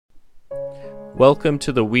Welcome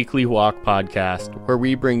to the Weekly Walk podcast, where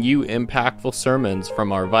we bring you impactful sermons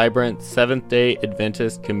from our vibrant Seventh-day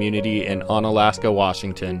Adventist community in Onalaska,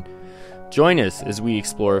 Washington. Join us as we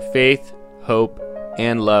explore faith, hope,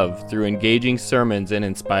 and love through engaging sermons and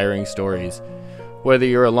inspiring stories. Whether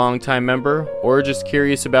you're a longtime member or just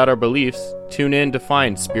curious about our beliefs, tune in to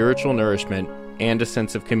find spiritual nourishment and a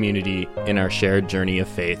sense of community in our shared journey of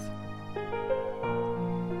faith.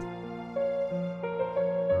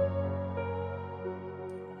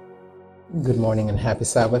 Good morning and happy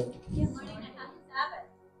Sabbath. Good morning and happy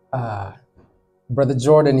Sabbath. Brother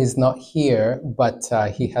Jordan is not here, but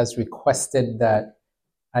he has requested that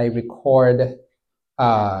I record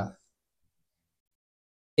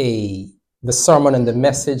the sermon and the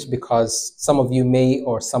message because some of you may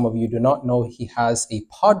or some of you do not know he has a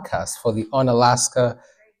podcast for the Onalaska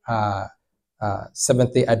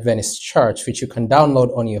Seventh-day Adventist Church, which you can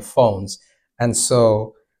download on your phones. And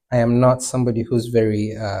so I am not somebody who's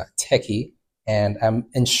very techie, and I'm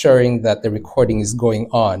ensuring that the recording is going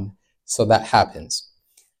on so that happens.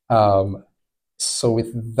 So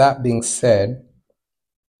with that being said,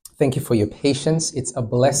 thank you for your patience. It's a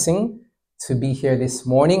blessing to be here this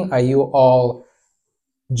morning. Are you all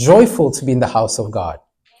joyful to be in the house of God?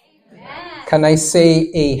 Amen. Can I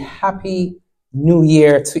say a happy new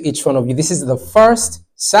year to each one of you? This is the first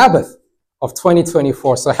Sabbath of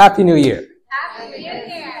 2024, so happy new year. Happy New Year.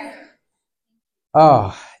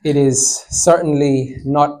 It is certainly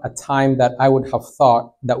not a time that I would have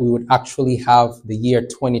thought that we would actually have the year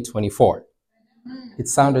 2024. It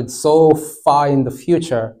sounded so far in the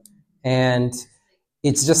future, and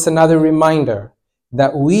it's just another reminder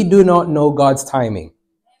that we do not know God's timing.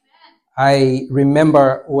 I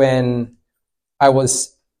remember when I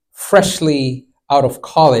was freshly out of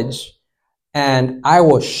college, and I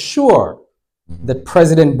was sure that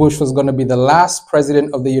President Bush was going to be the last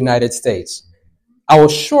president of the United States. I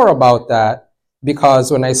was sure about that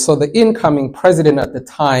because when I saw the incoming president at the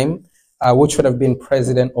time, which would have been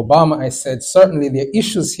President Obama, I said, certainly there are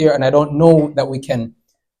issues here, and I don't know that we can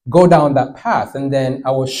go down that path. And then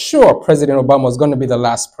I was sure President Obama was going to be the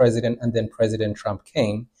last president, and then President Trump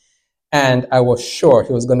came. And I was sure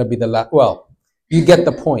he was going to be the last. Well, you get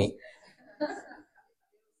the point.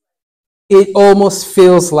 It almost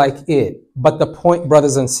feels like it. But the point,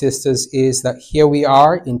 brothers and sisters, is that here we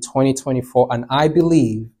are in 2024, and I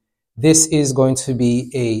believe this is going to be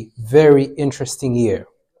a very interesting year.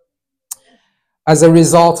 As a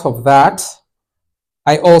result of that,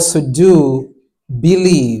 I also do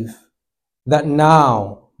believe that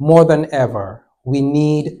now, more than ever, we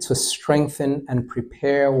need to strengthen and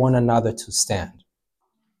prepare one another to stand.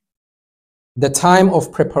 The time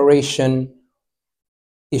of preparation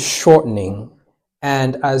is shortening,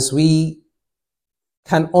 and as we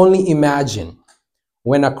can only imagine,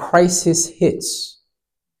 when a crisis hits,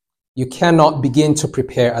 you cannot begin to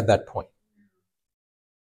prepare at that point.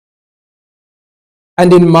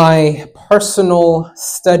 And in my personal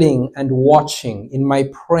studying and watching, in my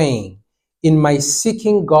praying, in my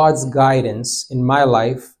seeking God's guidance in my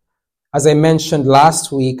life, as I mentioned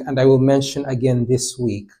last week, and I will mention again this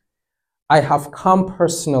week, I have come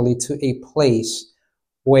personally to a place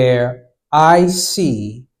where I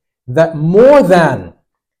see that more than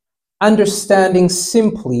understanding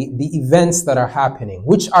simply the events that are happening,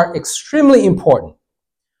 which are extremely important,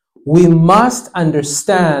 we must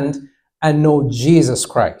understand and know Jesus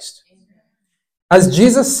Christ. As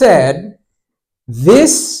Jesus said,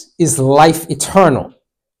 this is life eternal,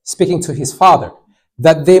 speaking to his Father,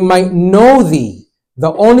 that they might know thee,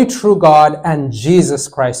 the only true God, and Jesus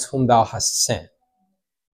Christ whom thou hast sent.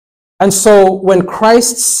 And so when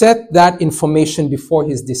Christ set that information before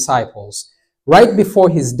his disciples, right before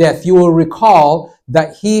his death, you will recall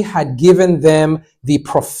that he had given them the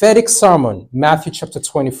prophetic sermon, Matthew chapter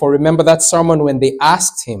 24. Remember that sermon when they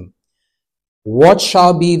asked him, what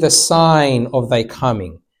shall be the sign of thy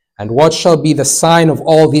coming? And what shall be the sign of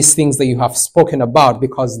all these things that you have spoken about?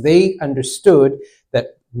 Because they understood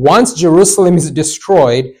that once Jerusalem is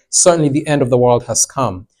destroyed, certainly the end of the world has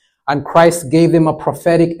come. And Christ gave them a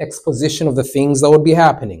prophetic exposition of the things that would be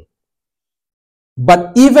happening.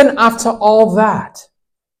 But even after all that,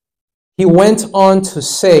 he went on to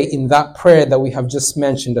say in that prayer that we have just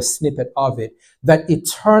mentioned, a snippet of it, that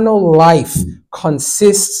eternal life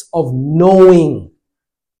consists of knowing,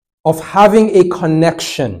 of having a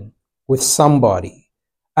connection with somebody,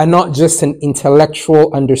 and not just an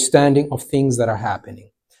intellectual understanding of things that are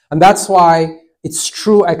happening. And that's why it's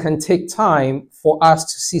true I can take time for us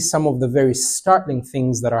to see some of the very startling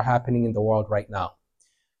things that are happening in the world right now.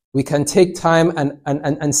 We can take time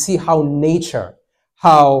and see how nature,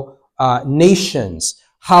 how nations,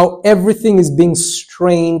 how everything is being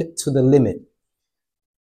strained to the limit.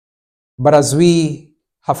 But as we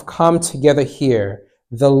have come together here,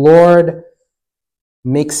 the Lord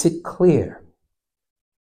makes it clear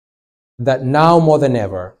that now more than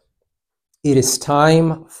ever, it is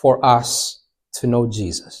time for us to know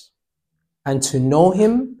Jesus and to know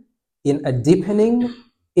him in a deepening,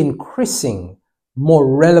 increasing, more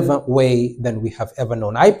relevant way than we have ever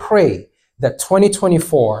known. I pray that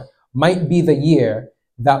 2024 might be the year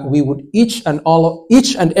that we would each and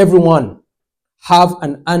every one have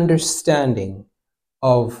an understanding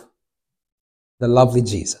of the lovely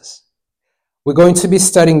Jesus. We're going to be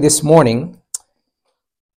studying this morning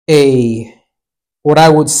what I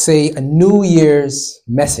would say a New Year's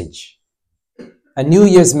message. A New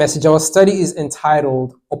Year's message. Our study is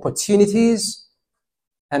entitled Opportunities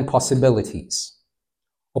and Possibilities.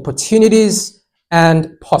 Opportunities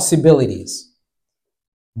and Possibilities.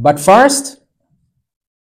 But first,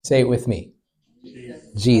 say it with me.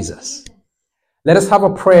 Jesus. Let us have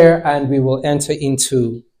a prayer and we will enter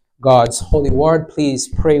into God's holy word. Please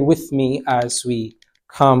pray with me as we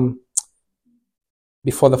come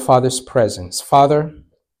before the Father's presence. Father,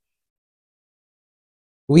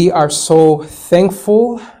 we are so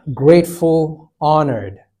thankful, grateful,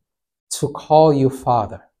 honored to call you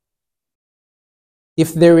Father.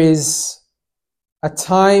 If there is a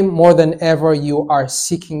time more than ever you are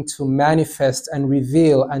seeking to manifest and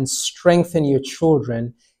reveal and strengthen your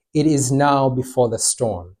children, it is now before the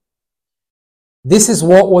storm. This is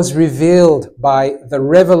what was revealed by the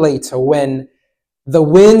Revelator when the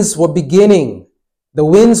winds were beginning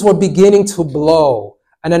to blow,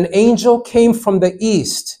 and an angel came from the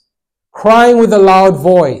east, crying with a loud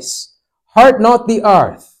voice, "Hurt not the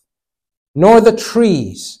earth, nor the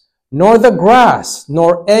trees, nor the grass,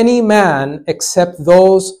 nor any man, except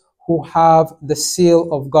those who have the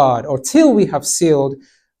seal of God, or till we have sealed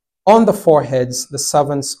on the foreheads the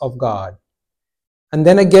servants of God." And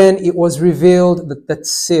then again, it was revealed that that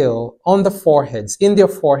seal on the foreheads, in their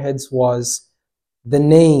foreheads, was the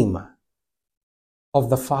name of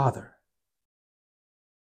the Father.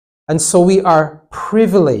 And so we are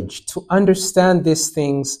privileged to understand these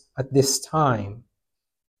things at this time,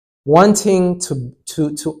 wanting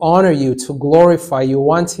to honor you, to glorify you,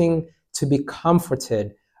 wanting to be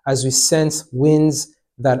comforted as we sense winds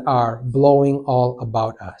that are blowing all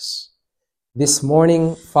about us. This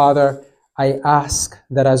morning, Father, I ask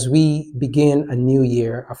that as we begin a new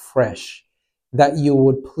year afresh, that you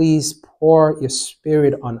would please pour your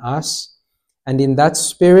Spirit on us. And in that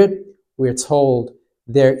Spirit, we're told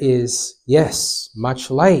there is, yes, much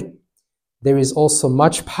light. There is also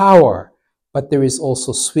much power, but there is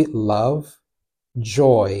also sweet love,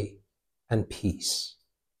 joy, and peace.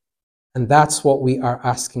 And that's what we are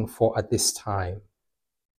asking for at this time.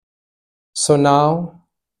 So now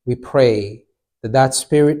we pray that that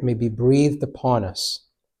Spirit may be breathed upon us.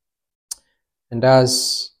 And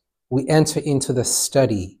as we enter into the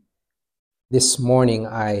study this morning,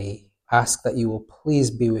 I ask that you will please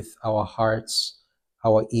be with our hearts,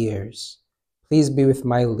 our ears. Please be with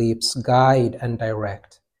my lips, guide and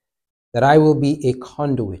direct, that I will be a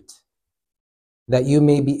conduit, that you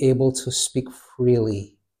may be able to speak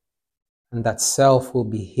freely, and that self will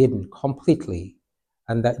be hidden completely,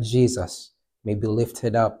 and that Jesus may be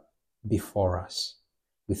lifted up before us.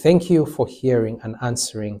 We thank you for hearing and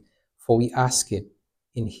answering, for we ask it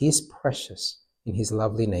in his precious, in his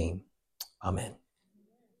lovely name. Amen.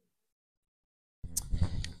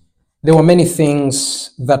 There were many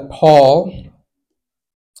things that Paul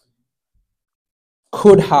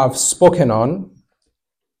could have spoken on.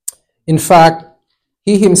 In fact,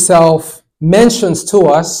 he himself mentions to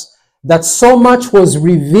us that so much was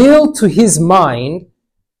revealed to his mind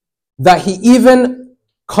that he even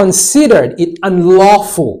considered it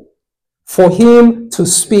unlawful for him to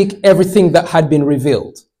speak everything that had been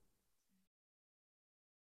revealed.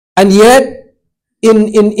 And yet,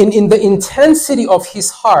 in the intensity of his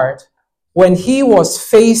heart, when he was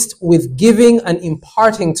faced with giving and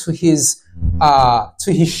imparting to his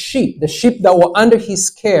sheep, the sheep that were under his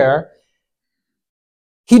care,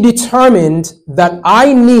 he determined that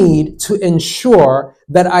I need to ensure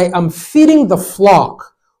that I am feeding the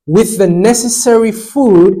flock with the necessary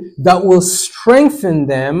food that will strengthen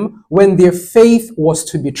them when their faith was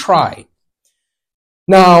to be tried.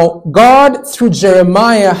 Now, God, through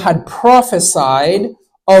Jeremiah, had prophesied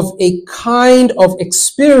of a kind of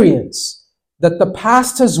experience that the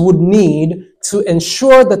pastors would need to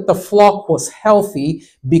ensure that the flock was healthy,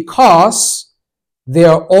 because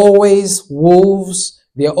there are always wolves,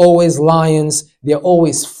 there are always lions, there are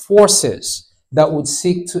always forces that would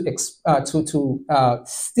seek to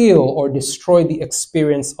steal or destroy the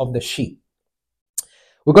experience of the sheep.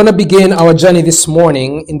 We're going to begin our journey this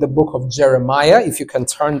morning in the book of Jeremiah. If you can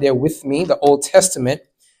turn there with me, the Old Testament.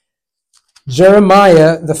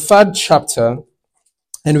 Jeremiah, the 3rd chapter,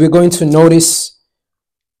 and we're going to notice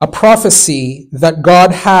a prophecy that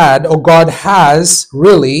God had, or God has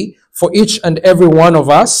really, for each and every one of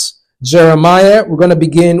us. Jeremiah, we're going to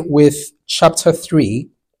begin with chapter 3.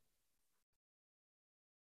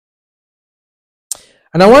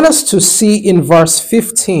 And I want us to see in verse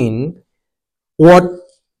 15 what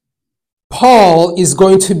Paul is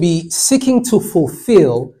going to be seeking to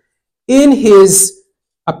fulfill in his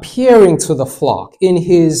appearing to the flock, in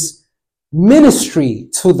his ministry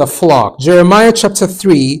to the flock. Jeremiah chapter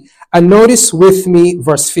 3, and notice with me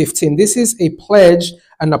verse 15. This is a pledge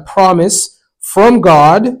and a promise from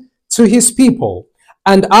God to his people.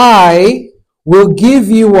 And I will give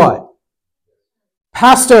you what?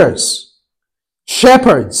 Pastors,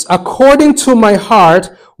 shepherds, according to my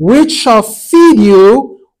heart, which shall feed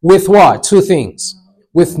you with what? 2 things.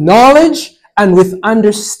 With knowledge and with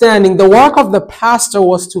understanding. The work of the pastor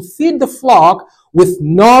was to feed the flock with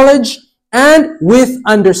knowledge and with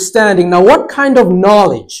understanding. Now, what kind of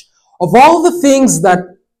knowledge? Of all the things that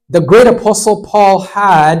the great apostle Paul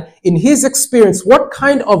had in his experience, what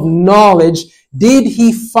kind of knowledge did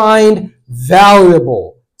he find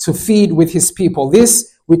valuable to feed with his people?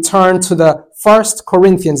 This, we turn to the 1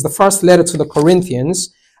 Corinthians, the first letter to the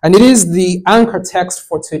Corinthians, and it is the anchor text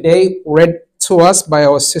for today, read to us by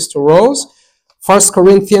our sister Rose. 1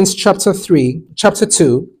 Corinthians chapter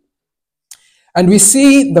 2. And we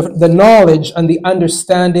see the knowledge and the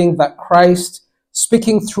understanding that Christ,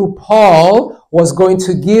 speaking through Paul, was going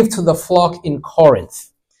to give to the flock in Corinth.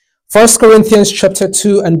 1 Corinthians chapter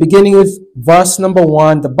 2, and beginning with verse number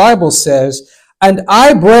 1, the Bible says, And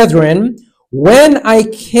I, brethren, when I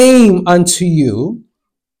came unto you,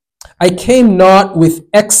 I came not with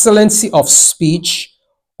excellency of speech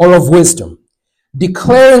or of wisdom,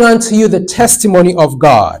 declaring unto you the testimony of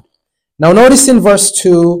God. Now notice in verse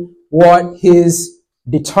 2 what his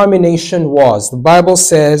determination was. The Bible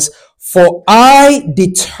says, For I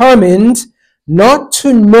determined not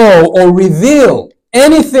to know or reveal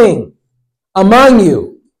anything among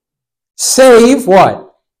you, save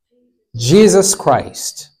what? Jesus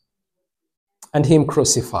Christ and him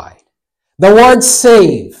crucified. The word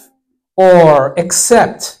save or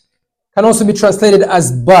except can also be translated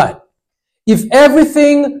as but. If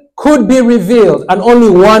everything could be revealed and only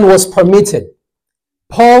one was permitted,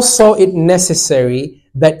 Paul saw it necessary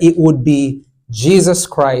that it would be Jesus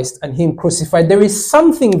Christ and him crucified. There is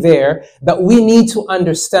something there that we need to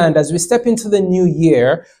understand as we step into the new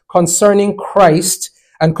year concerning Christ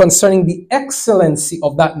and concerning the excellency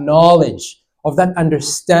of that knowledge, of that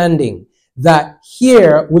understanding, that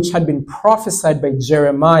here, which had been prophesied by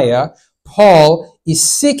Jeremiah, Paul is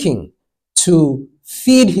seeking to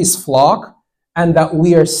feed his flock, and that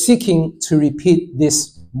we are seeking to repeat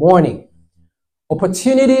this morning.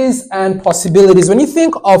 Opportunities and possibilities. When you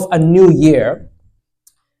think of a new year,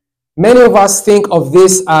 many of us think of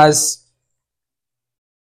this as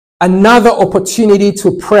another opportunity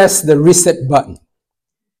to press the reset button.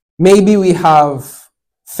 Maybe we have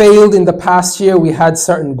failed in the past year. We had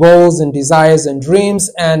certain goals and desires and dreams,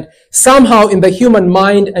 and somehow in the human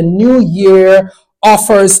mind, a new year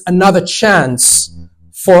offers another chance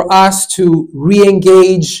for us to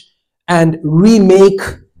re-engage and remake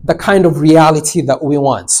the kind of reality that we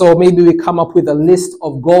want. So maybe we come up with a list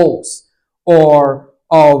of goals or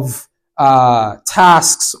of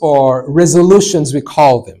tasks or resolutions, we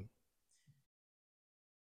call them.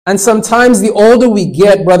 And sometimes the older we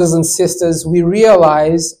get, brothers and sisters, we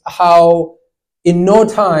realize how in no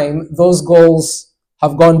time those goals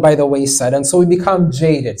have gone by the wayside. And so we become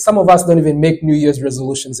jaded. Some of us don't even make New Year's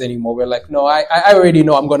resolutions anymore. We're like, no, I already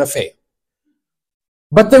know I'm going to fail.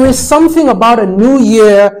 But there is something about a new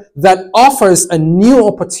year that offers a new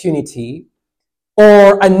opportunity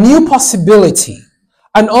or a new possibility.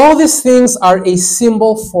 And all these things are a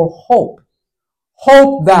symbol for hope.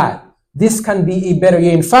 Hope that this can be a better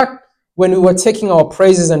year. In fact, when we were taking our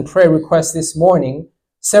praises and prayer requests this morning,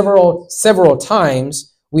 several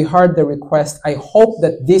times we heard the request, I hope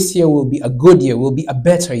that this year will be a good year, will be a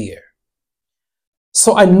better year.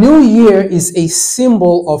 So a new year is a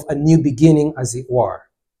symbol of a new beginning, as it were,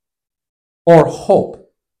 or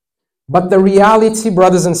hope. But the reality,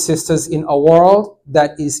 brothers and sisters, in a world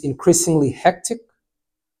that is increasingly hectic,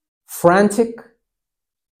 frantic,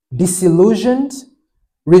 disillusioned,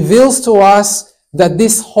 reveals to us that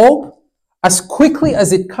this hope, as quickly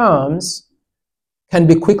as it comes, can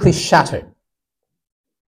be quickly shattered.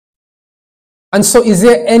 And so is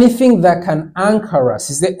there anything that can anchor us?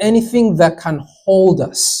 Is there anything that can hold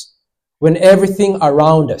us when everything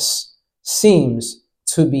around us seems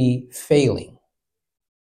to be failing?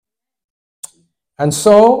 And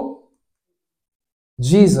so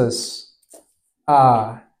Jesus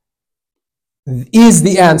is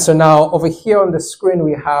the answer. Now, over here on the screen,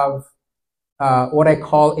 we have what I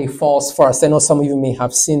call a false first. I know some of you may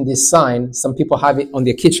have seen this sign. Some people have it on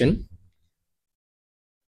their kitchen.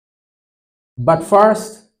 But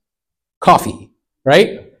first, coffee,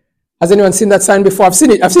 right? Has anyone seen that sign before? I've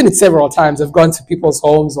seen it several times. I've gone to people's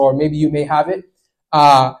homes, or maybe you may have it.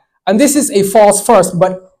 And this is a false first,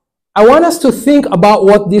 but I want us to think about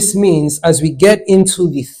what this means as we get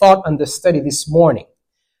into the thought and the study this morning.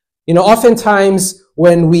 You know, oftentimes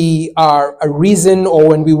when we are arisen or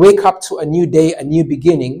when we wake up to a new day, a new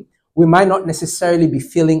beginning, we might not necessarily be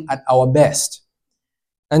feeling at our best.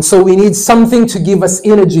 And so we need something to give us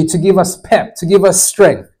energy, to give us pep, to give us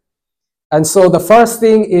strength. And so the first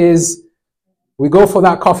thing is we go for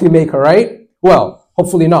that coffee maker, right? Well,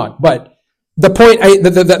 hopefully not. But the point,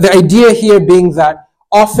 the idea here being that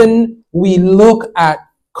often we look at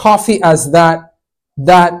coffee as that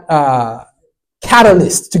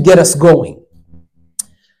catalyst to get us going.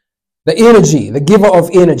 The energy, the giver of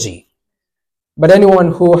energy. But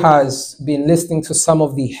anyone who has been listening to some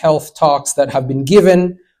of the health talks that have been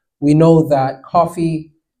given, we know that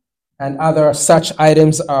coffee and other such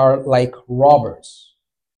items are like robbers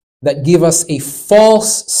that give us a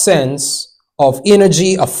false sense of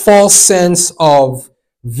energy, a false sense of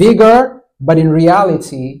vigor, but in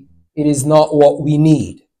reality, it is not what we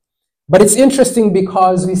need. But it's interesting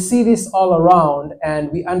because we see this all around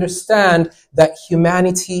and we understand that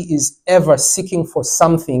humanity is ever seeking for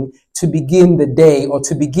something to begin the day or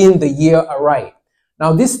to begin the year aright.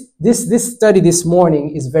 Now, this study this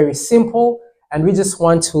morning is very simple, and we just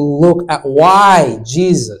want to look at why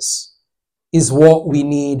Jesus is what we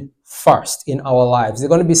need first in our lives. There are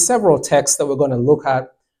going to be several texts that we're going to look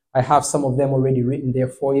at. I have some of them already written there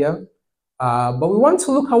for you. But we want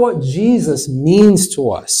to look at what Jesus means to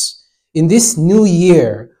us. In this new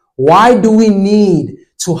year, why do we need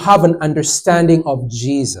to have an understanding of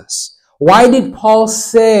Jesus? Why did Paul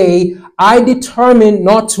say, I determined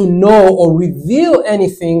not to know or reveal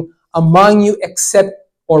anything among you except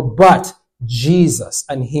or but Jesus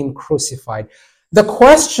and him crucified? The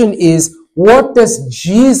question is, what does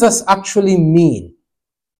Jesus actually mean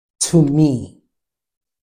to me?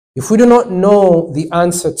 If we do not know the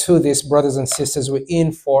answer to this, brothers and sisters, we're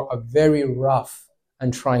in for a very rough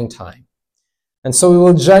and trying time. And so we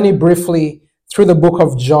will journey briefly through the book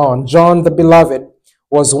of John. John the Beloved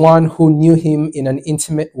was one who knew him in an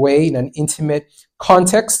intimate way, in an intimate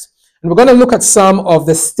context. And we're going to look at some of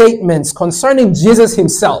the statements concerning Jesus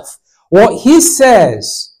himself, what he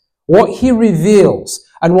says, what he reveals,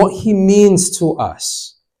 and what he means to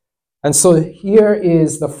us. And so here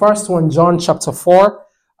is the first one, John chapter 4.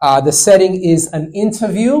 The setting is an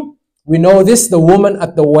interview. We know this, the woman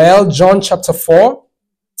at the well, John chapter 4.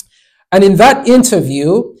 And in that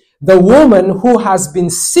interview, the woman who has been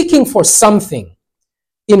seeking for something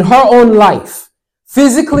in her own life,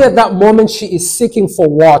 physically at that moment, she is seeking for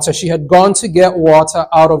water. She had gone to get water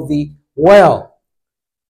out of the well.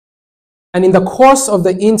 And in the course of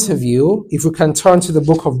the interview, if we can turn to the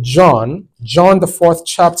book of John, John the 4th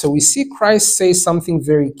chapter, we see Christ say something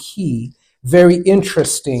very key, very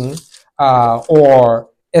interesting, or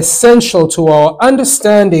essential to our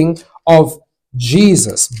understanding of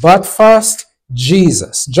Jesus. But first,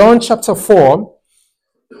 Jesus. John chapter 4.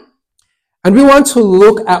 And we want to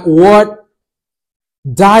look at what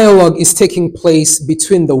dialogue is taking place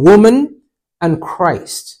between the woman and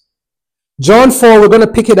Christ. John 4, we're going to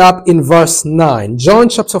pick it up in verse 9. John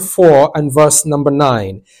chapter 4 and verse number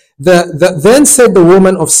 9. Then said the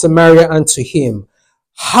woman of Samaria unto him,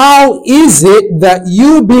 how is it that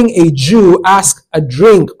you, being a Jew, ask a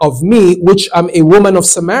drink of me, which am a woman of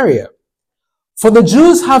Samaria? For the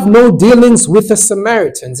Jews have no dealings with the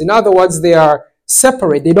Samaritans. In other words, they are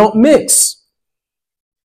separate. They don't mix.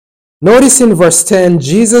 Notice in verse 10,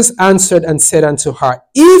 Jesus answered and said unto her,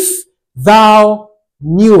 if thou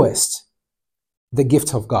knewest the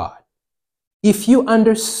gift of God, if you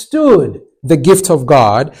understood the gift of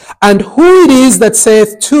God, and who it is that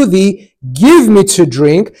saith to thee, give me to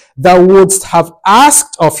drink, thou wouldst have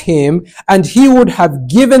asked of him, and he would have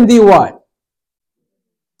given thee what?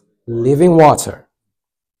 Living water.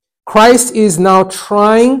 Christ is now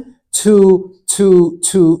trying to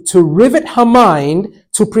rivet her mind,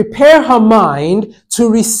 to prepare her mind to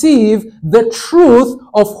receive the truth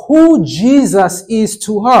of who Jesus is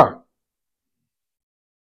to her.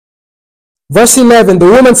 Verse 11, the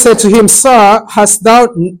woman said to him, Sir,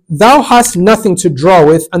 thou hast nothing to draw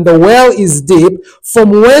with, and the well is deep.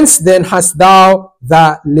 From whence then hast thou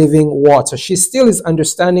that living water? She still is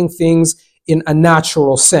understanding things in a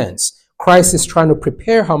natural sense. Christ is trying to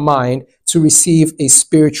prepare her mind to receive a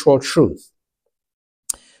spiritual truth.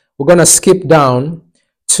 We're going to skip down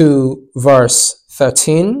to verse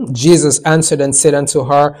 13. Jesus answered and said unto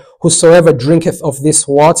her, Whosoever drinketh of this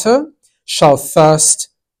water shall thirst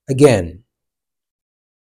again.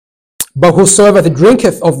 But whosoever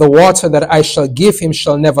drinketh of the water that I shall give him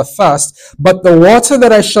shall never thirst, but the water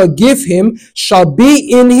that I shall give him shall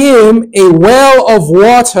be in him a well of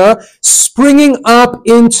water springing up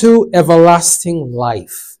into everlasting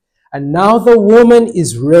life. And now the woman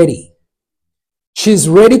is ready. She's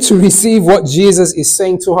ready to receive what Jesus is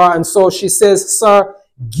saying to her. And so she says, Sir,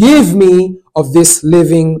 give me of this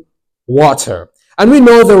living water. And we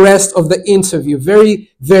know the rest of the interview.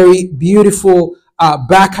 Very, very beautiful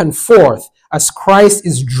back and forth as Christ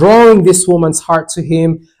is drawing this woman's heart to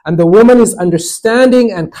him, and the woman is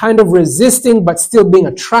understanding and kind of resisting but still being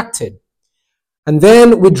attracted. And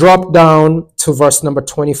then we drop down to verse number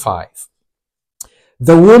 25.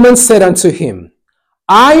 The woman said unto him,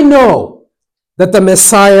 I know that the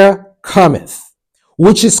Messiah cometh,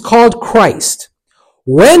 which is called Christ.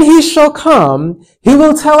 When he shall come, he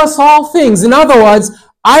will tell us all things. In other words,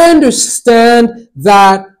 I understand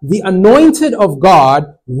that the anointed of God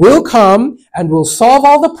will come and will solve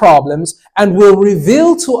all the problems and will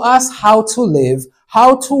reveal to us how to live,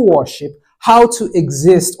 how to worship, how to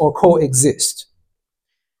exist or coexist.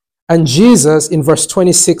 And Jesus in verse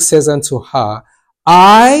 26 says unto her,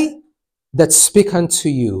 I that speak unto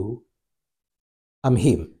you am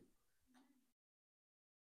him.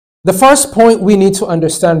 The first point we need to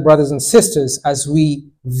understand, brothers and sisters, as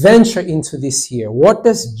we venture into this year, what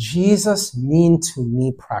does Jesus mean to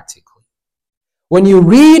me practically? When you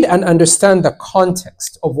read and understand the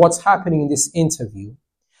context of what's happening in this interview,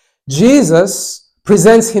 Jesus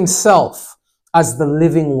presents himself as the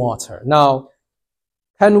living water. Now,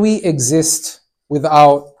 can we exist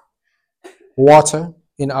without water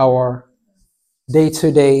in our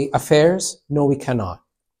day-to-day affairs? No, we cannot.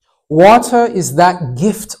 Water is that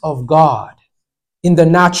gift of God in the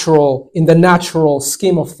natural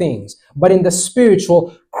scheme of things. But in the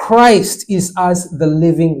spiritual, Christ is as the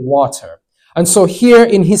living water. And so here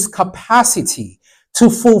in his capacity to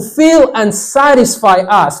fulfill and satisfy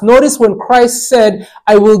us, notice when Christ said,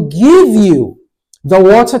 I will give you the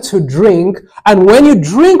water to drink, and when you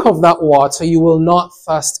drink of that water, you will not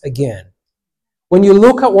thirst again. When you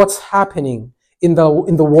look at what's happening in the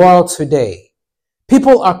world today,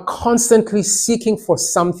 people are constantly seeking for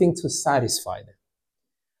something to satisfy them.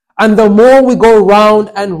 And the more we go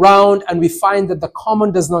round and round and we find that the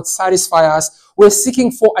common does not satisfy us, we're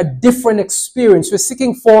seeking for a different experience. We're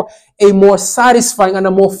seeking for a more satisfying and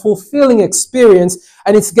a more fulfilling experience.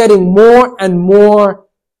 And it's getting more and more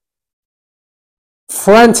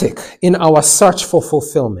frantic in our search for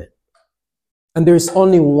fulfillment. And there is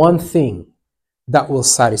only one thing that will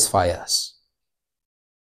satisfy us.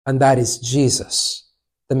 And that is Jesus,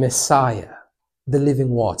 the Messiah, the living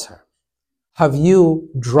water. Have you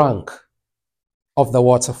drunk of the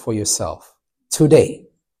water for yourself today?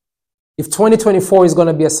 If 2024 is going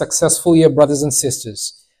to be a successful year, brothers and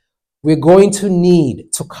sisters, we're going to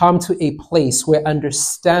need to come to a place where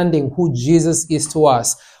understanding who Jesus is to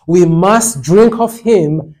us, we must drink of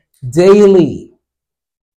him daily,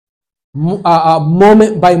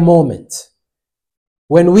 moment by moment.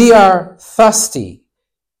 When we are thirsty,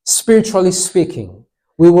 spiritually speaking,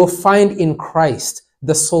 we will find in Christ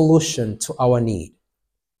the solution to our need.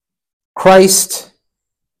 Christ,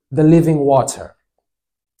 the living water.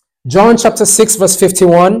 John chapter 6 verse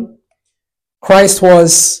 51, Christ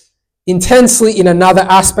was intensely in another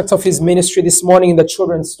aspect of his ministry this morning in the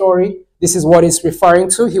children's story. This is what he's referring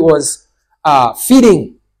to. He was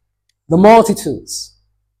feeding the multitudes.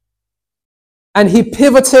 And he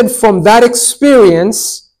pivoted from that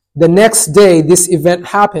experience. The next day this event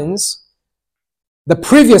happens. The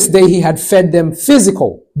previous day he had fed them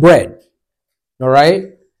physical bread. All right?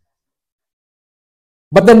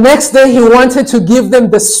 But the next day he wanted to give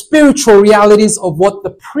them the spiritual realities of what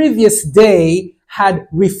the previous day had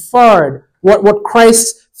referred, what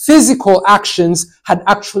Christ's physical actions had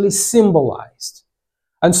actually symbolized.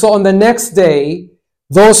 And so on the next day,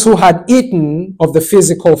 those who had eaten of the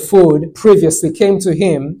physical food previously came to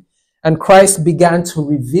him, and Christ began to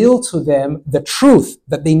reveal to them the truth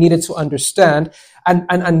that they needed to understand,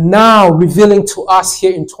 and now revealing to us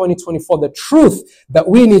here in 2024 the truth that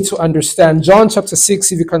we need to understand. John chapter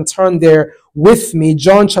 6, if you can turn there with me,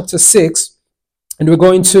 John chapter 6, And we're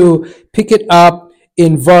going to pick it up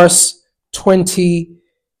in verse 20.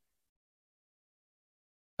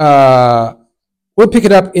 We'll pick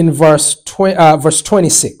it up in verse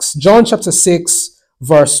 26. John chapter 6,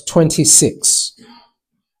 verse 26.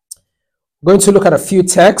 We're going to look at a few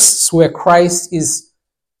texts where Christ is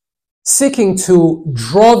seeking to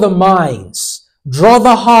draw the minds, draw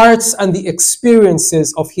the hearts and the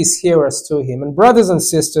experiences of his hearers to him. And brothers and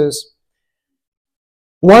sisters,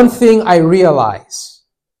 one thing I realize,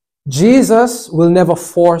 Jesus will never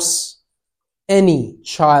force any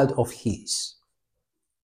child of his.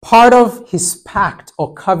 Part of his pact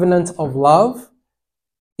or covenant of love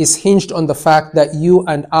is hinged on the fact that you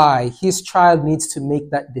and I, his child, needs to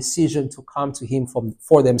make that decision to come to him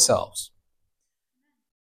for themselves.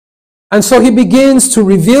 And so he begins to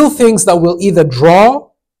reveal things that will either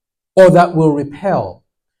draw or that will repel.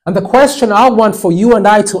 And the question I want for you and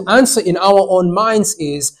I to answer in our own minds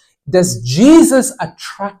is, does Jesus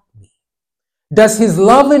attract me? Does his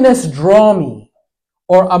loveliness draw me?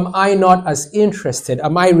 Or am I not as interested?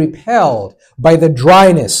 Am I repelled by the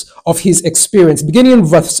dryness of his experience? Beginning in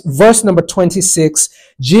verse number 26,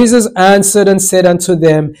 Jesus answered and said unto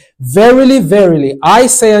them, Verily, verily, I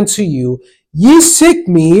say unto you, ye seek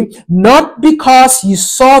me not because you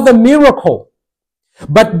saw the miracle,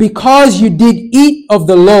 but because you did eat of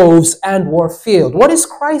the loaves and were filled. What is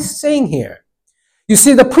Christ saying here? You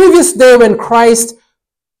see, the previous day when Christ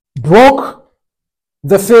broke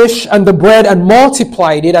the fish and the bread and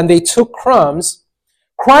multiplied it and they took crumbs,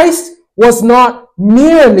 Christ was not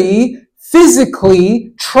merely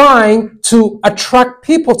physically trying to attract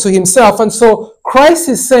people to himself. And so Christ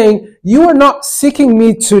is saying, you are not seeking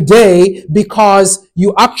me today because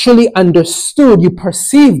you actually understood, you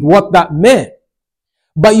perceived what that meant.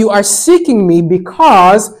 But you are seeking me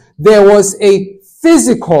because there was a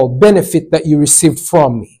physical benefit that you received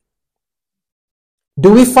from me.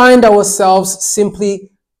 Do we find ourselves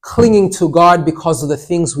simply clinging to God because of the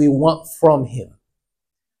things we want from him?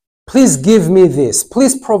 Please give me this.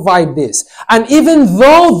 Please provide this. And even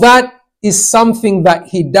though that is something that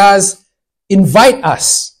he does invite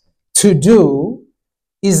us to do,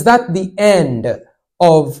 is that the end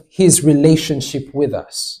of his relationship with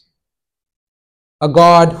us? A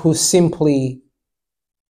God who simply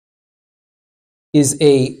is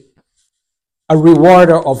a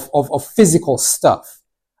rewarder of physical stuff.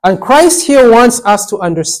 And Christ here wants us to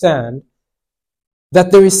understand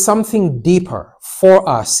that there is something deeper for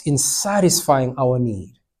us in satisfying our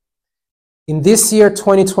need. In this year,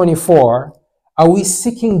 2024, are we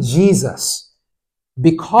seeking Jesus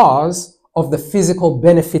because of the physical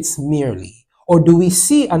benefits merely? Or do we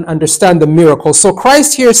see and understand the miracle? So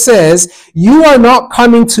Christ here says, you are not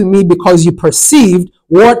coming to me because you perceived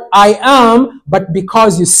what I am, but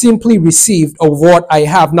because you simply received of what I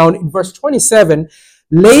have. Now in verse 27,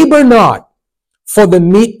 labor not for the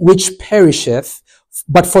meat which perisheth,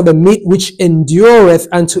 but for the meat which endureth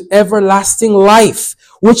unto everlasting life,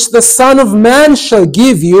 which the Son of Man shall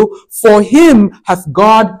give you, for him hath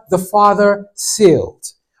God the Father sealed.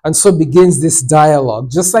 And so begins this dialogue.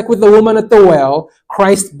 Just like with the woman at the well,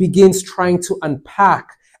 Christ begins trying to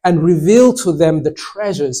unpack and reveal to them the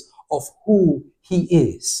treasures of who he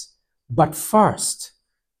is. But first,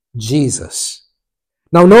 Jesus.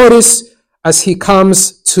 Now notice as he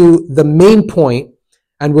comes to the main point,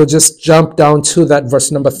 and we'll just jump down to that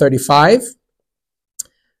verse number 35.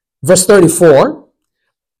 Verse 34.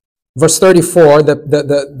 Verse 34,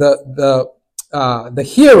 the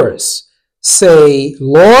hearers say,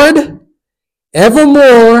 Lord,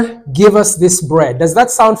 evermore give us this bread. Does that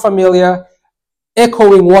sound familiar?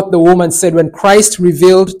 Echoing what the woman said when Christ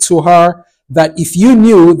revealed to her that if you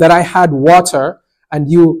knew that I had water and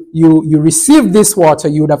you received this water,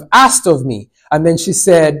 you would have asked of me. And then she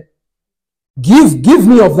said, give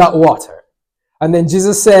me of that water. And then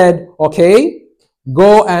Jesus said, okay,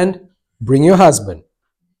 go and bring your husband.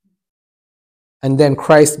 And then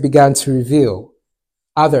Christ began to reveal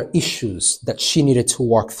other issues that she needed to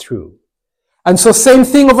walk through. And so same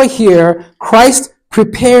thing over here, Christ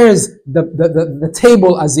prepares the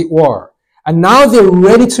table as it were. And now they're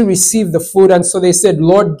ready to receive the food. And so they said,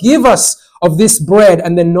 Lord, give us of this bread.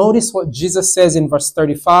 And then notice what Jesus says in verse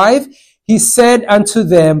 35. He said unto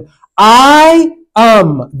them, I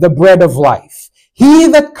am the bread of life. He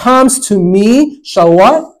that comes to me shall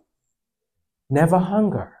what? Never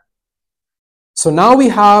hunger. So now we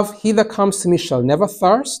have, he that comes to me shall never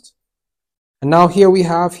thirst. And now here we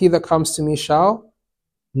have, he that comes to me shall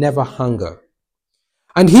never hunger.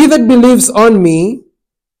 And he that believes on me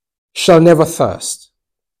shall never thirst.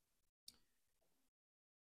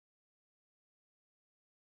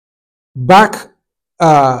 Back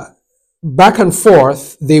back and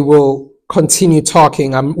forth, they will continue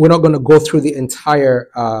talking. We're not going to go through the entire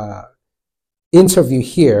interview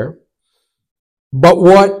here. But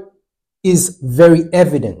what is very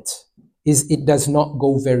evident is it does not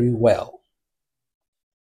go very well.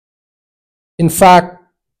 In fact,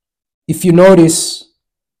 if you notice,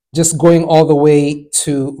 just going all the way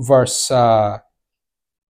to verse, let's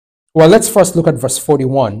first look at verse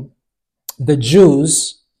 41. The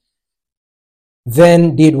Jews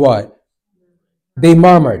then did what? They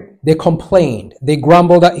murmured, they complained, they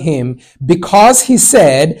grumbled at him because he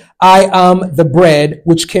said, I am the bread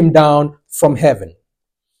which came down from heaven.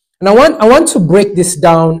 And I want to break this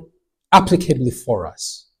down applicably for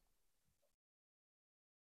us.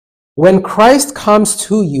 When Christ comes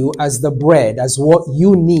to you as the bread, as what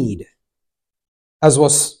you need, as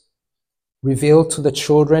was revealed to the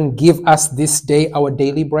children, give us this day our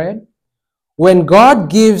daily bread. When God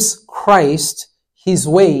gives Christ his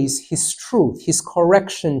ways, his truth, his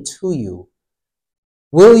correction to you,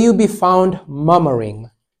 will you be found murmuring,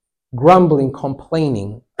 grumbling,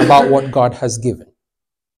 complaining about what God has given?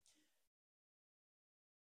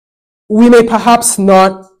 We may perhaps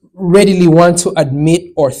not readily want to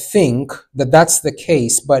admit or think that that's the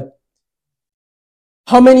case, but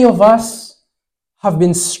how many of us have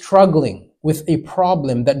been struggling with a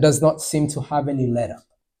problem that does not seem to have any let up?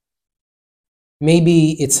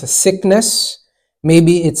 Maybe it's a sickness,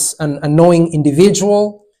 maybe it's an annoying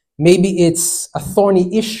individual, maybe it's a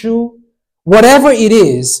thorny issue, whatever it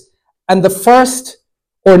is, and the first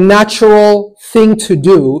or natural thing to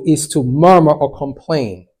do is to murmur or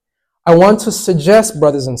complain. I want to suggest,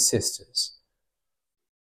 brothers and sisters,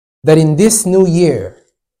 that in this new year,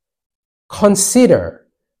 consider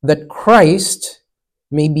that Christ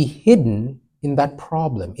may be hidden in that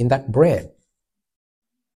problem, in that bread.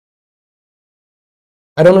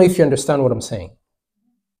 I don't know if you understand what I'm saying.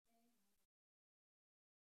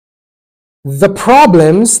 The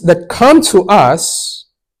problems that come to us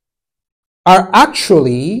are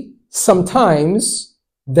actually sometimes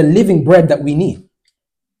the living bread that we need.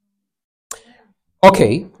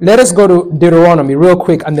 Okay, let us go to Deuteronomy real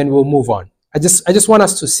quick and then we'll move on. I just want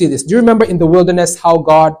us to see this. Do you remember in the wilderness how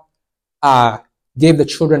God gave the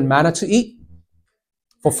children manna to eat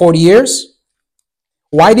for 40 years?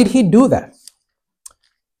 Why did he do that?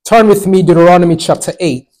 Turn with me, Deuteronomy chapter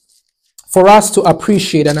 8, for us to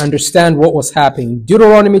appreciate and understand what was happening.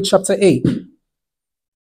 Deuteronomy chapter 8.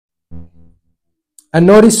 And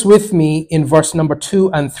notice with me in verse number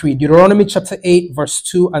 2 and 3. Deuteronomy chapter 8, verse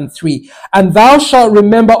 2 and 3. And thou shalt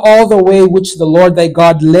remember all the way which the Lord thy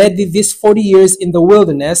God led thee this 40 years in the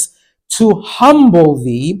wilderness, to humble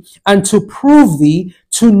thee and to prove thee,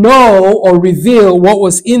 to know or reveal what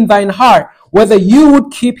was in thine heart, whether you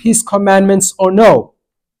would keep his commandments or no.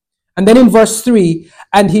 And then in verse 3,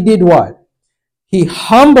 and he did what? He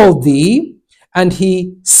humbled thee, and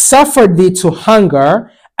he suffered thee to hunger,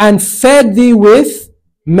 and fed thee with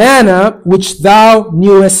manna which thou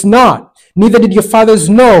knewest not, neither did your fathers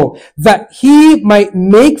know, that he might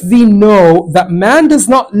make thee know that man does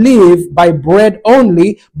not live by bread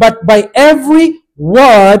only, but by every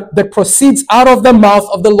word that proceeds out of the mouth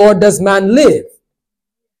of the Lord does man live.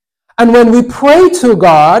 And when we pray to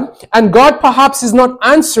God, and God perhaps is not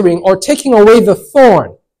answering or taking away the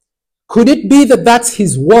thorn, could it be that that's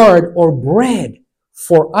his word or bread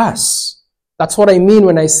for us? That's what I mean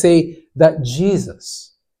when I say that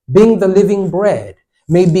Jesus, being the living bread,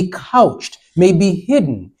 may be couched, may be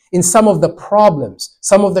hidden in some of the problems,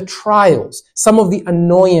 some of the trials, some of the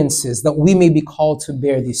annoyances that we may be called to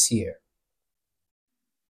bear this year.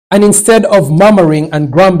 And instead of murmuring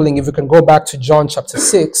and grumbling, if we can go back to John chapter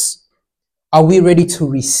 6, are we ready to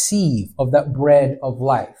receive of that bread of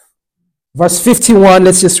life? Verse 51,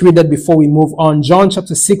 let's just read that before we move on. John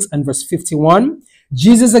chapter 6 and verse 51.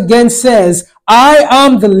 Jesus again says, I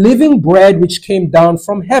am the living bread which came down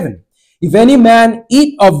from heaven. If any man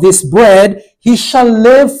eat of this bread, he shall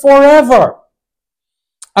live forever.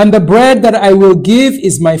 And the bread that I will give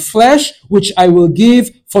is my flesh, which I will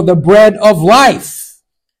give for the bread of life.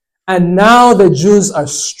 And now the Jews are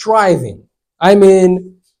striving. I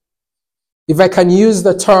mean, if I can use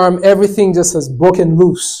the term, everything just has broken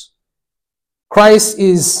loose. Christ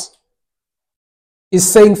is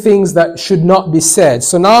saying things that should not be said.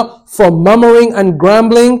 So now, from murmuring and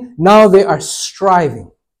grumbling, now they are striving.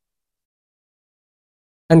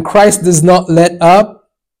 And Christ does not let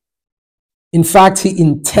up. In fact, he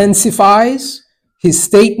intensifies his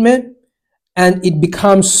statement, and it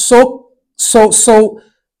becomes so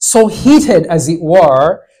heated, as it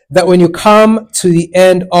were, that when you come to the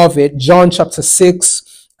end of it, John chapter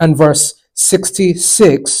 6 and verse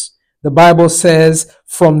 66, the Bible says,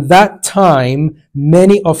 from that time,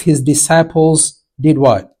 many of his disciples did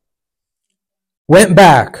what? Went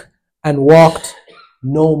back and walked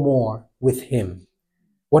no more with him.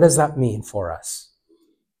 What does that mean for us?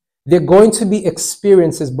 There are going to be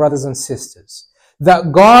experiences, brothers and sisters,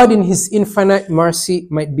 that God in his infinite mercy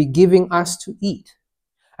might be giving us to eat.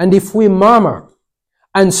 And if we murmur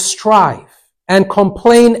and strive and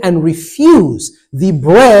complain and refuse the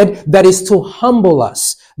bread that is to humble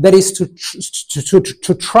us, that is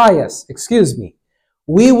to try us,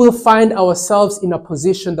 we will find ourselves in a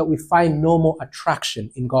position that we find no more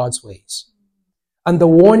attraction in God's ways. And the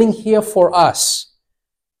warning here for us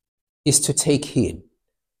is to take heed.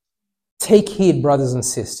 Take heed, brothers and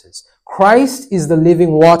sisters. Christ is the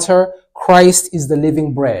living water. Christ is the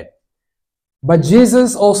living bread. But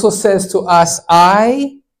Jesus also says to us,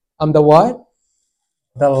 I am the what?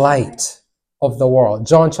 The light of the world.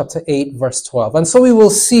 John chapter 8, verse 12. And so we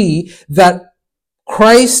will see that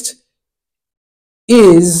Christ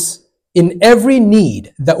is in every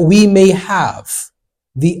need that we may have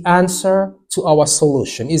the answer to our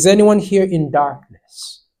solution. Is anyone here in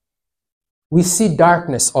darkness? We see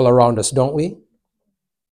darkness all around us, don't we?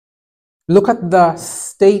 Look at the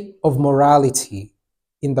state of morality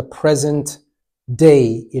in the present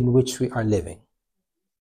day in which we are living.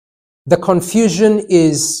 The confusion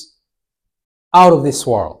is out of this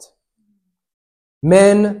world.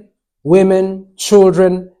 Men, women,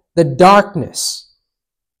 children, the darkness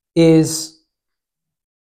is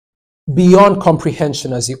beyond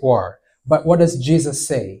comprehension, as it were. But what does Jesus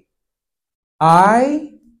say?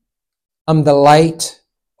 I am the light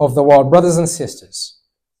of the world. Brothers and sisters,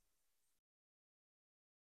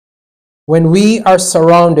 when we are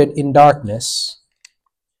surrounded in darkness,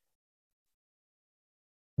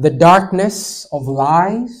 the darkness of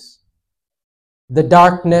lies, the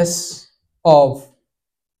darkness of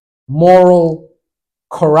moral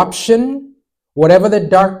corruption, whatever the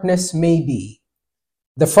darkness may be,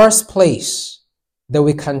 the first place that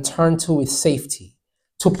we can turn to with safety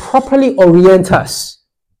to properly orient us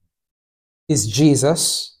is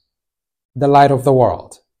Jesus, the light of the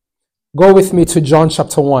world. Go with me to John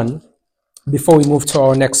chapter 1 before we move to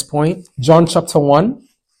our next point. John chapter 1.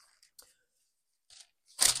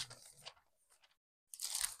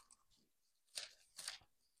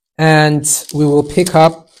 And we will pick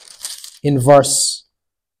up in verse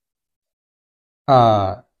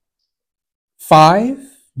 5.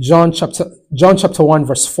 John chapter 1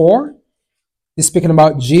 verse 4 is speaking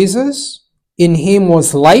about Jesus. In him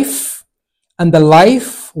was life, and the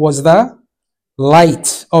life was the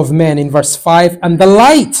light of men. In verse 5, and the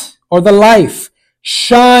light or the life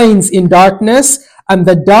shines in darkness, and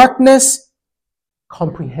the darkness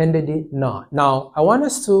comprehended it not. Now, I want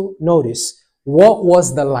us to notice, what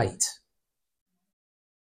was the light?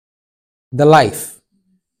 The life.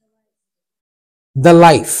 The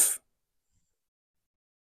life.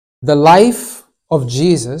 The life of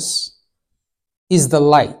Jesus is the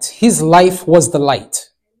light. His life was the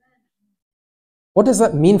light. What does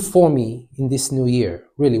that mean for me in this new year?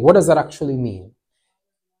 Really, what does that actually mean?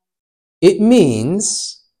 It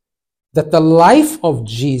means that the life of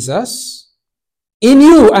Jesus in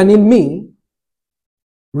you and in me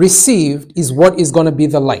received is what is going to be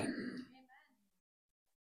the light.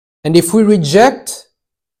 And if we reject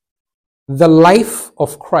the life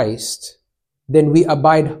of Christ, then we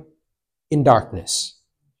abide in darkness.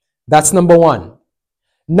 That's number one.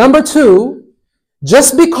 Number two,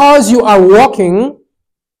 just because you are walking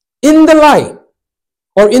in the light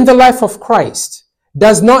or in the life of Christ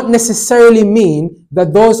does not necessarily mean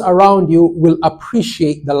that those around you will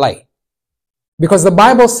appreciate the light. Because the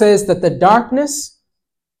Bible says that the darkness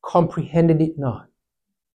comprehended it not.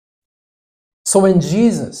 So when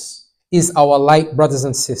Jesus is our light, brothers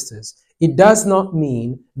and sisters, it does not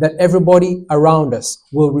mean that everybody around us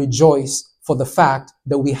will rejoice for the fact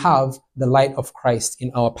that we have the light of Christ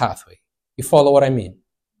in our pathway. You follow what I mean?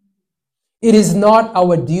 It is not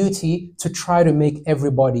our duty to try to make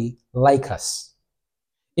everybody like us.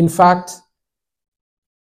 In fact,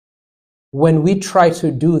 when we try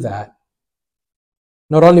to do that,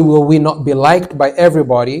 not only will we not be liked by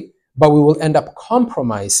everybody, but we will end up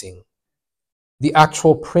compromising the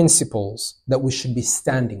actual principles that we should be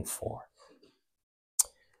standing for.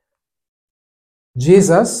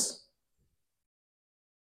 Jesus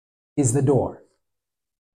is the door.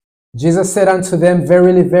 Jesus said unto them,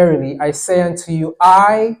 verily, verily, I say unto you,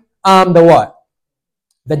 I am the what?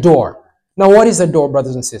 The door. Now, what is a door,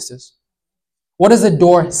 brothers and sisters? What does a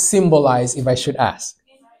door symbolize, if I should ask?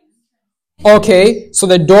 Okay, so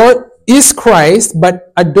the door is Christ,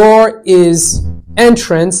 but a door is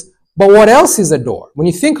entrance But what else is a door? When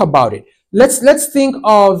you think about it, let's think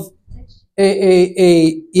of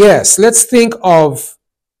let's think of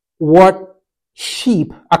what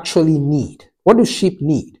sheep actually need. What do sheep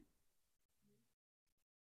need?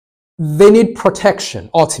 They need protection,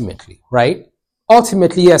 ultimately, right?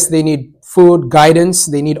 Ultimately, yes, they need food, guidance,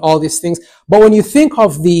 they need all these things. But when you think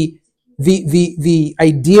of the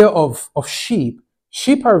idea of sheep,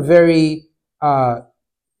 sheep are very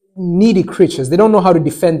needy creatures. They don't know how to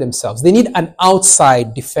defend themselves. They need an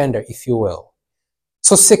outside defender, if you will.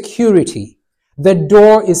 So security. The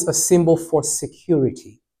door is a symbol for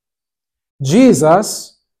security.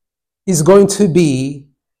 Jesus is going to be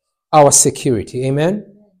our security. Amen?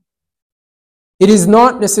 It is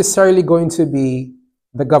not necessarily going to be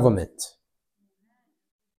the government.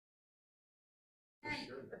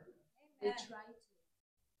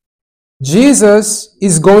 Jesus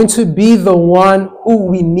is going to be the one who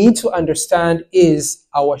we need to understand is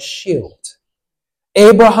our shield.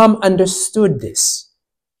 Abraham understood this.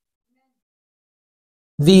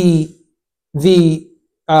 The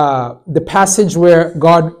passage where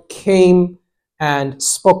God came and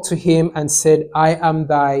spoke to him and said, I am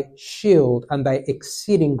thy shield and thy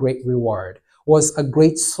exceeding great reward, was a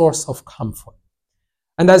great source of comfort.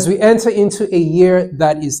 And as we enter into a year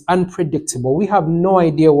that is unpredictable, we have no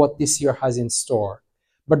idea what this year has in store.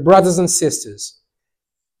 But brothers and sisters,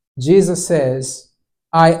 Jesus says,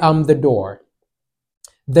 I am the door.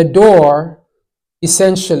 The door,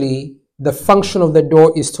 essentially, the function of the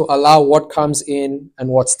door is to allow what comes in and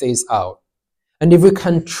what stays out. And if we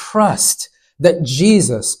can trust that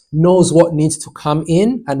Jesus knows what needs to come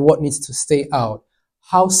in and what needs to stay out,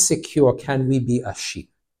 how secure can we be as sheep?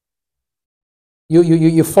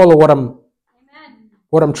 You follow what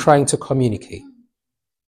I'm trying to communicate.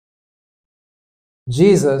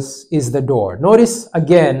 Jesus is the door. Notice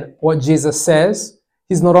again what Jesus says.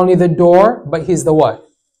 He's not only the door, but he's the what?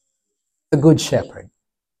 The good shepherd.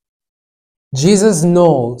 Jesus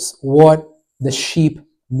knows what the sheep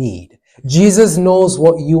need. Jesus knows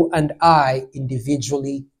what you and I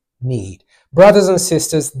individually need. Brothers and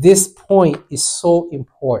sisters, this point is so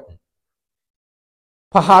important.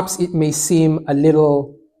 Perhaps it may seem a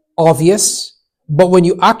little obvious, but when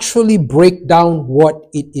you actually break down what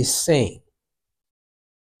it is saying,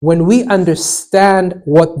 when we understand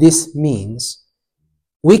what this means,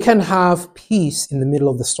 we can have peace in the middle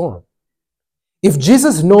of the storm. If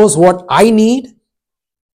Jesus knows what I need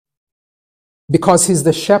because he's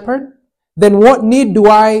the shepherd, then what need do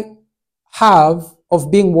I have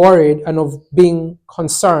of being worried and of being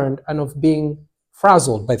concerned and of being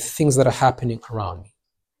frazzled by the things that are happening around me?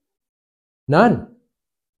 None.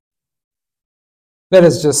 Let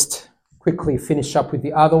us just quickly finish up with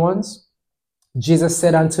the other ones. Jesus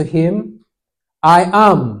said unto him, I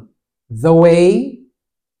am the way,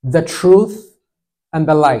 the truth, and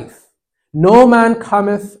the life. No man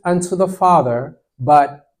cometh unto the Father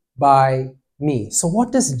but by me. So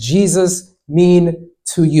what does Jesus mean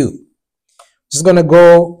to you? Just going to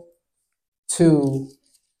go to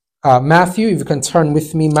Matthew. If you can turn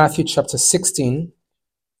with me, Matthew chapter 16,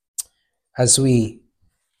 as we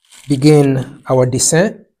begin our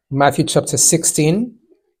descent. Matthew chapter 16.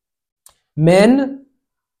 Men,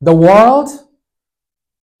 the world,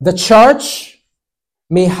 the church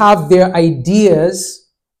may have their ideas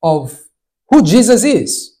of who Jesus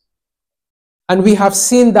is. And we have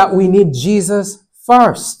seen that we need Jesus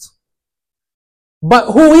first.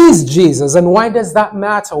 But who is Jesus and why does that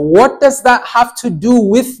matter? What does that have to do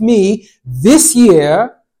with me this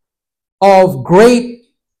year of great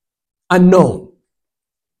unknown?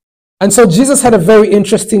 And so Jesus had a very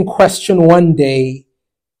interesting question one day,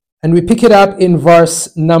 and we pick it up in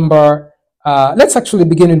verse number, let's actually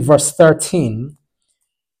begin in verse 13.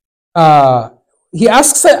 He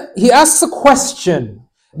asks a question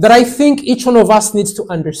that I think each one of us needs to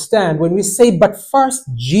understand when we say, but first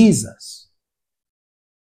Jesus.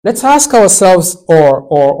 Let's ask ourselves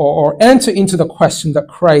or enter into the question that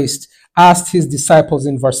Christ asked his disciples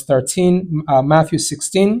in verse 13, Matthew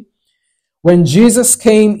 16. When Jesus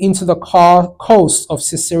came into the coast of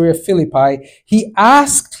Caesarea Philippi, he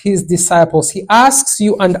asked his disciples, he asks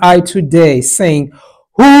you and I today, saying,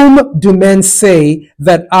 whom do men say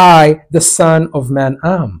that I, the Son of Man,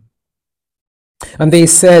 am? And they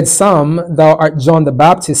said, some, thou art John the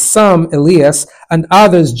Baptist, some Elias, and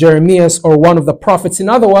others Jeremias or one of the prophets. In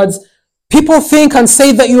other words, people think and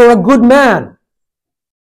say that you are a good man.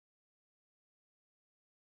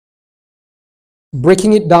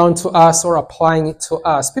 Breaking it down to us or applying it to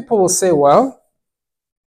us, people will say, well,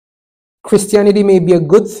 Christianity may be a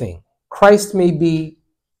good thing. Christ may be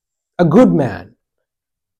a good man.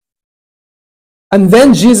 And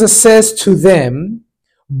then Jesus says to them,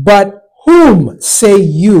 "But whom say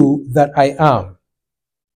you that I am?"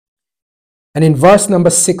 And in verse number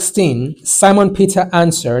 16, Simon Peter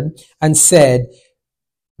answered and said,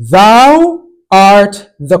 "Thou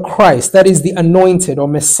art the Christ," that is the anointed or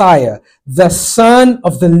Messiah, "the Son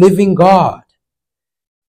of the living God."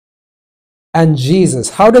 And Jesus,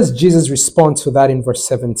 how does Jesus respond to that in verse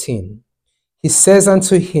 17? He says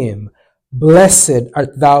unto him, "Blessed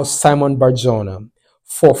art thou, Simon Bar-Jonah,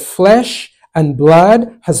 for flesh and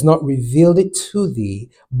blood has not revealed it to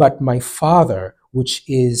thee, but my Father which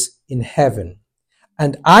is in heaven.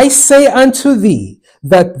 And I say unto thee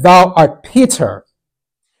that thou art Peter,"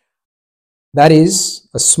 that is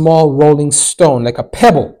a small rolling stone, like a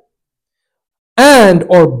pebble, "and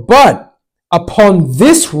or but upon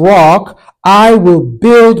this rock I will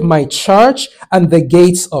build my church, and the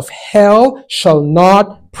gates of hell shall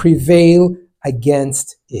not prevail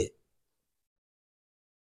against it."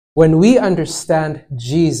 When we understand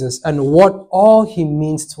Jesus and what all he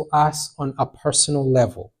means to us on a personal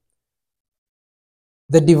level,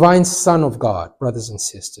 the divine Son of God, brothers and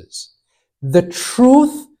sisters, the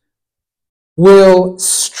truth will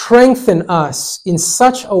strengthen us in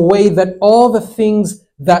such a way that all the things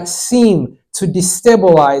that seem to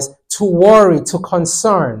destabilize, to worry, to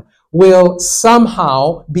concern, will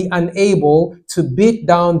somehow be unable to beat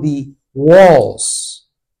down the walls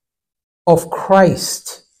of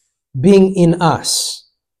Christ being in us,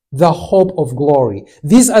 the hope of glory.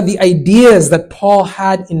 These are the ideas that Paul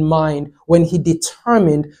had in mind when he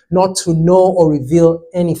determined not to know or reveal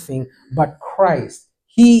anything but Christ.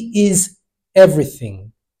 He is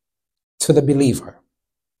everything to the believer.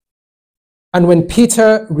 And when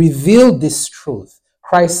Peter revealed this truth,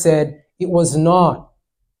 Christ said, "It was not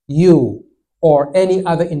you or any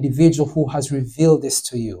other individual who has revealed this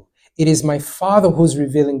to you. It is my Father who's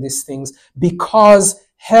revealing these things, because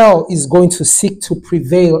hell is going to seek to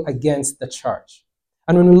prevail against the church."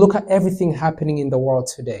 And when we look at everything happening in the world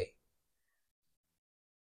today,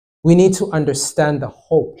 we need to understand the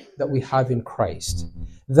hope that we have in Christ.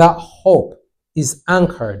 That hope is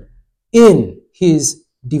anchored in his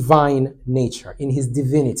divine nature, in his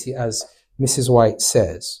divinity, as Mrs. White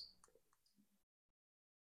says.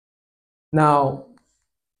 Now,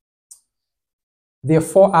 there are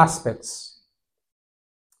 4 aspects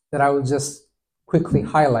that I will just quickly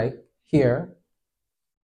highlight here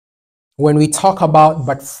when we talk about,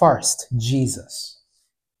 but first, Jesus.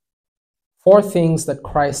 4 things that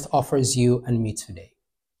Christ offers you and me today.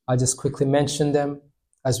 I'll just quickly mention them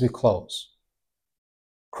as we close.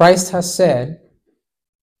 Christ has said,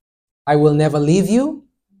 "I will never leave you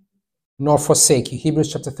nor forsake you."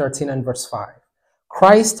 Hebrews chapter 13 and verse 5.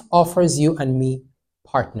 Christ offers you and me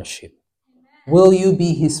partnership. Will you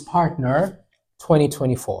be his partner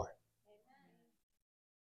 2024?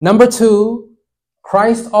 Number 2,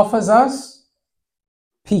 Christ offers us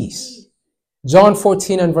peace. John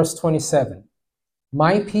 14 and verse 27.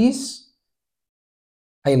 "My peace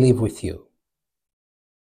I leave with you."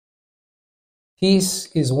 Peace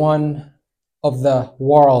is one of the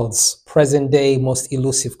world's present day most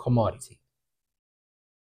elusive commodity.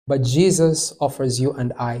 But Jesus offers you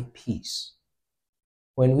and I peace.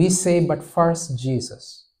 When we say, "But first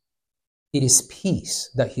Jesus," it is peace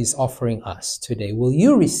that he's offering us today. Will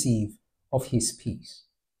you receive of his peace?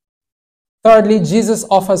 Thirdly, Jesus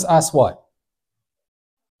offers us what?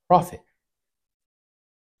 Profit.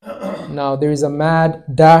 Now, there is a mad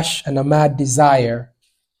dash and a mad desire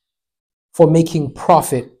for making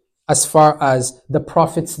profit as far as the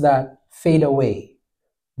profits that fade away.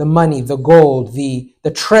 The money, the gold, the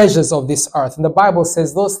treasures of this earth. And the Bible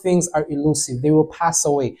says those things are elusive. They will pass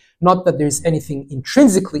away. Not that there's anything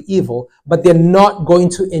intrinsically evil, but they're not going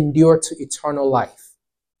to endure to eternal life.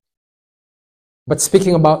 But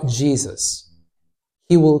speaking about Jesus,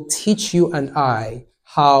 he will teach you and I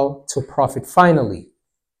how to profit. Finally,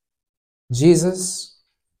 Jesus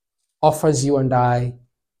offers you and I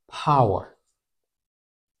power.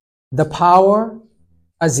 The power,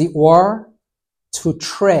 as it were, to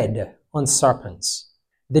tread on serpents,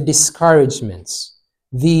 the discouragements,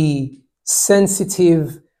 the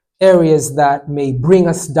sensitive areas that may bring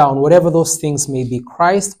us down, whatever those things may be.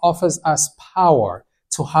 Christ offers us power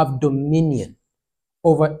to have dominion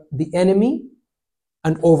over the enemy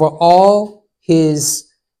and over all his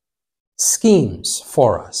schemes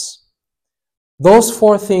for us. Those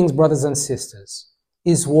 4 things, brothers and sisters,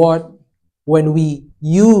 is what, when we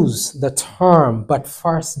use the term, "But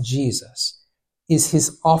first Jesus," is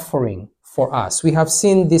his offering for us. We have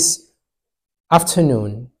seen this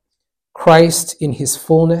afternoon Christ in his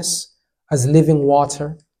fullness as living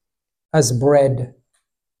water, as bread,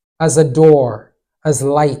 as a door, as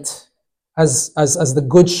light, as the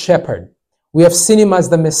good shepherd. We have seen him as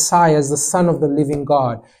the Messiah, as the Son of the living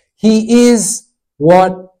God. He is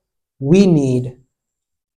what we need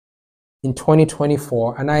in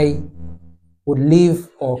 2024. And I would leave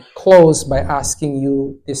or close by asking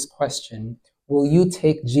you this question. Will you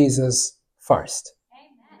take Jesus first?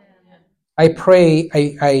 Amen. I pray,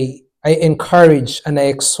 I encourage and I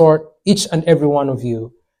exhort each and every one of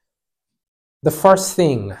you. The first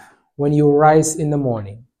thing when you rise in the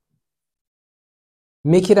morning,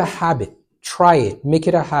 make it a habit. Try it. Make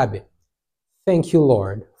it a habit. Thank you,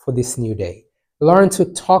 Lord, for this new day. Learn to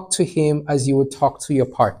talk to him as you would talk to your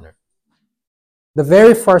partner. The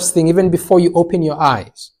very first thing, even before you open your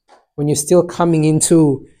eyes, when you're still coming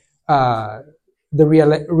into the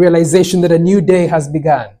realization that a new day has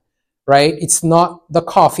begun, right? It's not the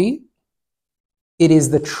coffee. It is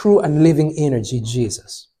the true and living energy,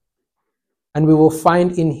 Jesus. And we will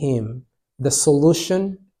find in him the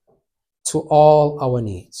solution to all our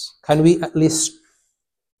needs. Can we at least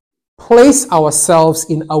place ourselves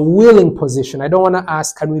in a willing position? I don't want to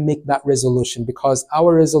ask, can we make that resolution? Because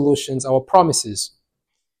our resolutions, our promises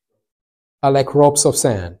are like ropes of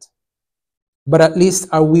sand. But at least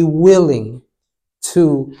are we willing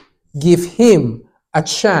to give him a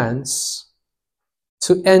chance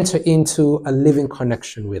to enter into a living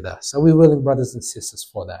connection with us? Are we willing, brothers and sisters,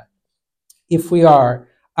 for that? If we are,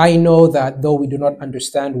 I know that though we do not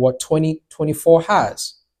understand what 2024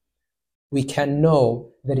 has, we can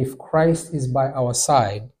know that if Christ is by our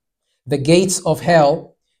side, the gates of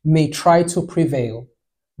hell may try to prevail,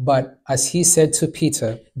 but as he said to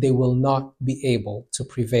Peter, they will not be able to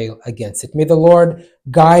prevail against it. May the Lord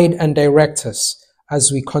guide and direct us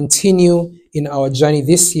as we continue in our journey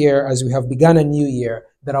this year, as we have begun a new year,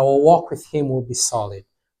 that our walk with him will be solid.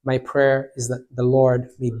 My prayer is that the Lord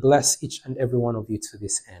may bless each and every one of you to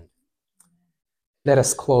this end. Let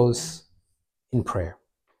us close in prayer.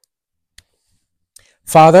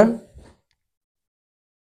 Father,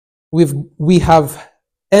 we have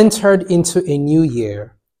entered into a new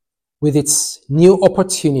year with its new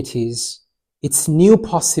opportunities, its new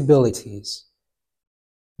possibilities.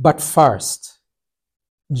 But first,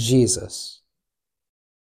 Jesus.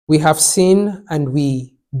 We have seen and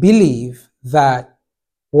we believe that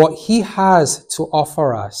what he has to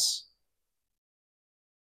offer us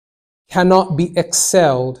cannot be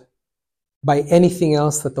excelled by anything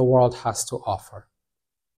else that the world has to offer.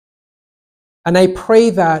 And I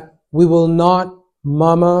pray that we will not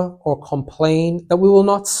murmur or complain, that we will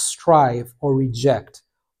not strive or reject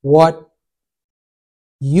what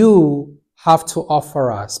you have to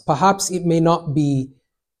offer us. Perhaps it may not be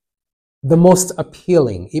the most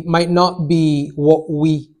appealing. It might not be what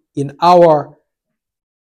we, in our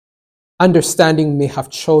understanding, may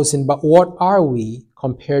have chosen, but what are we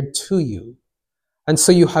compared to you? And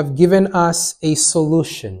so you have given us a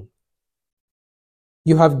solution.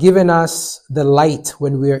 You have given us the light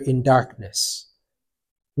when we are in darkness,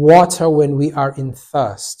 water when we are in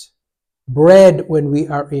thirst, bread when we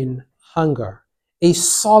are in hunger, a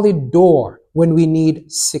solid door when we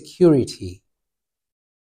need security,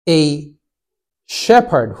 a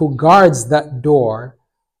shepherd who guards that door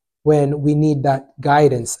when we need that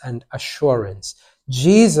guidance and assurance.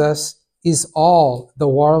 Jesus is all the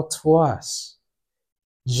world to us.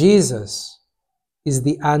 Jesus is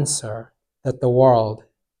the answer that the world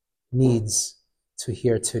needs to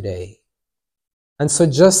hear today. And so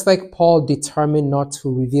just like Paul determined not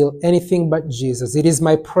to reveal anything but Jesus, it is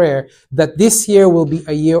my prayer that this year will be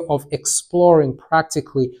a year of exploring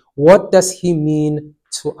practically what does he mean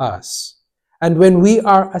to us. And when we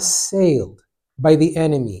are assailed by the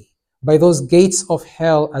enemy, by those gates of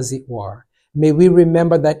hell as it were, may we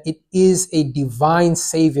remember that it is a divine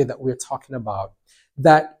Savior that we're talking about,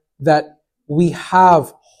 that we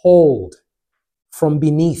have hold from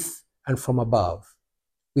beneath and from above.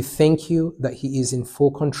 We thank you that he is in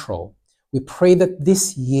full control. We pray that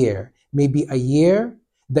this year may be a year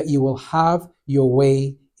that you will have your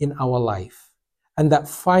way in our life, and that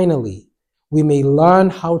finally we may learn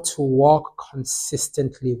how to walk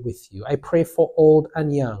consistently with you. I pray for old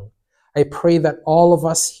and young. I pray that all of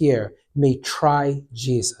us here may try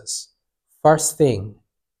Jesus. First thing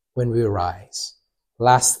when we rise,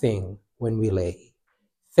 last thing when we lay.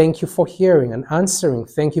 Thank you for hearing and answering.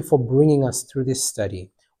 Thank you for bringing us through this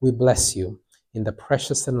study. We bless you in the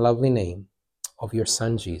precious and lovely name of your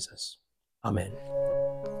Son, Jesus. Amen.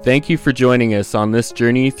 Thank you for joining us on this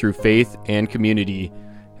journey through faith and community.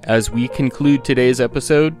 As we conclude today's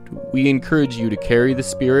episode, we encourage you to carry the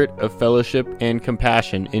spirit of fellowship and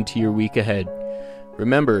compassion into your week ahead.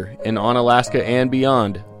 Remember, in Onalaska and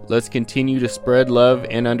beyond, let's continue to spread love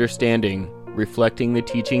and understanding reflecting the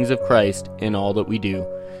teachings of Christ in all that we do.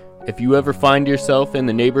 If you ever find yourself in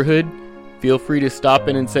the neighborhood, feel free to stop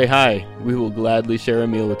in and say hi. We will gladly share a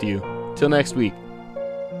meal with you. Till next week.